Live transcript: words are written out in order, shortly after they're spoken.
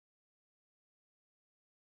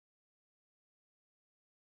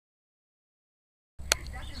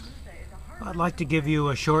I'd like to give you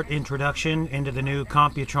a short introduction into the new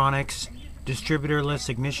Computronics distributorless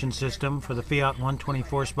ignition system for the Fiat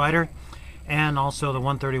 124 Spider and also the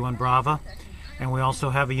 131 Brava, and we also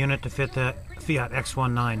have a unit to fit the Fiat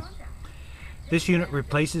X19. This unit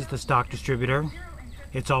replaces the stock distributor.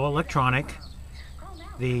 It's all electronic.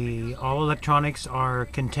 All electronics are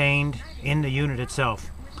contained in the unit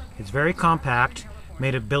itself. It's very compact,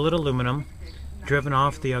 made of billet aluminum, driven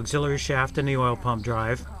off the auxiliary shaft and the oil pump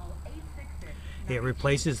drive. It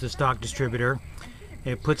replaces the stock distributor.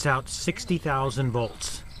 It puts out 60,000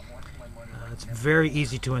 volts. It's very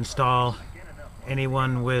easy to install.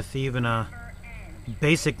 Anyone with even a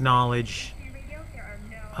basic knowledge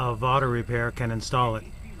of auto repair can install it.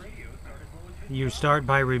 You start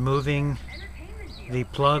by removing the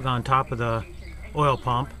plug on top of the oil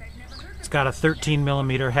pump. It's got a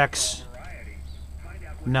 13mm hex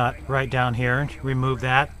nut right down here. Remove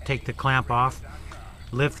that, take the clamp off,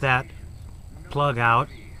 lift that plug out.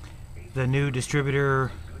 The new distributor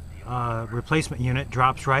replacement unit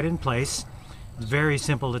drops right in place. It's very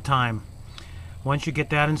simple to time. Once you get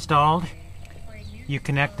that installed, you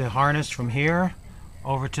connect the harness from here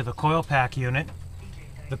over to the coil pack unit.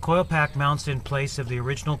 The coil pack mounts in place of the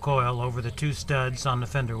original coil over the two studs on the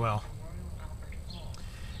fender well.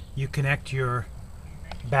 You connect your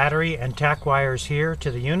battery and tack wires here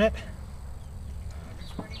to the unit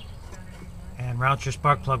and route your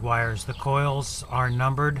spark plug wires. The coils are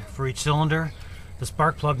numbered for each cylinder. The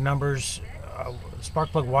spark plug wires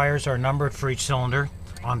are numbered for each cylinder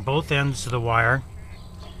on both ends of the wire.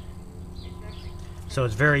 So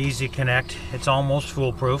it's very easy to connect. It's almost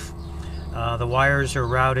foolproof. The wires are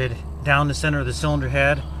routed down the center of the cylinder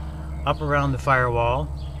head, up around the firewall.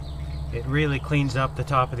 It really cleans up the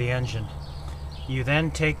top of the engine. You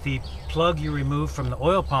then take the plug you removed from the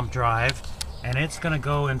oil pump drive, and it's going to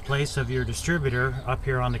go in place of your distributor up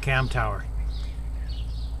here on the cam tower.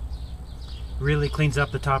 Really cleans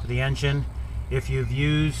up the top of the engine. If you've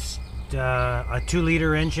used a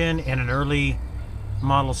 2-liter engine in an early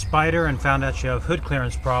model Spider and found out you have hood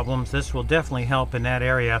clearance problems, this will definitely help in that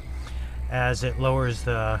area, as it lowers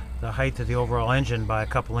the height of the overall engine by a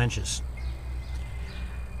couple inches.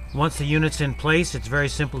 Once the unit's in place, it's very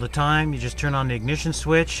simple to time. You just turn on the ignition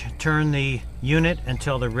switch, turn the unit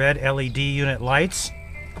until the red LED unit lights,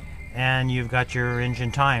 and you've got your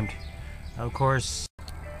engine timed. Of course,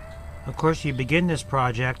 you begin this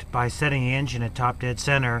project by setting the engine at top dead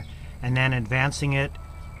center and then advancing it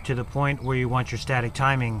to the point where you want your static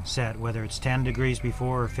timing set, whether it's 10 degrees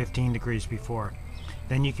before or 15 degrees before.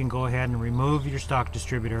 Then you can go ahead and remove your stock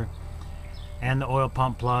distributor and the oil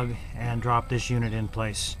pump plug and drop this unit in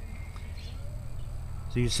place.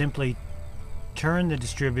 So you simply turn the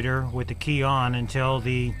distributor with the key on until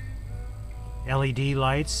the LED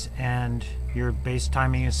lights and your base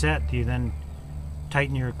timing is set. You then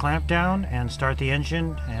tighten your clamp down and start the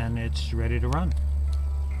engine, and it's ready to run.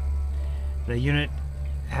 The unit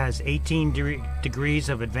has 18 degrees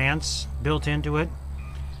of advance built into it,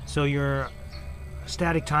 so your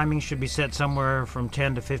static timing should be set somewhere from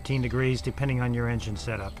 10 to 15 degrees depending on your engine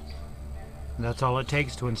setup. And that's all it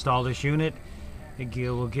takes to install this unit. It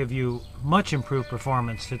will give you much improved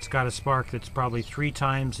performance. It's got a spark that's probably 3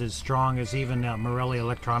 times as strong as even a Morelli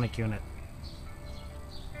electronic unit.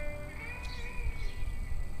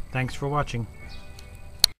 Thanks for watching.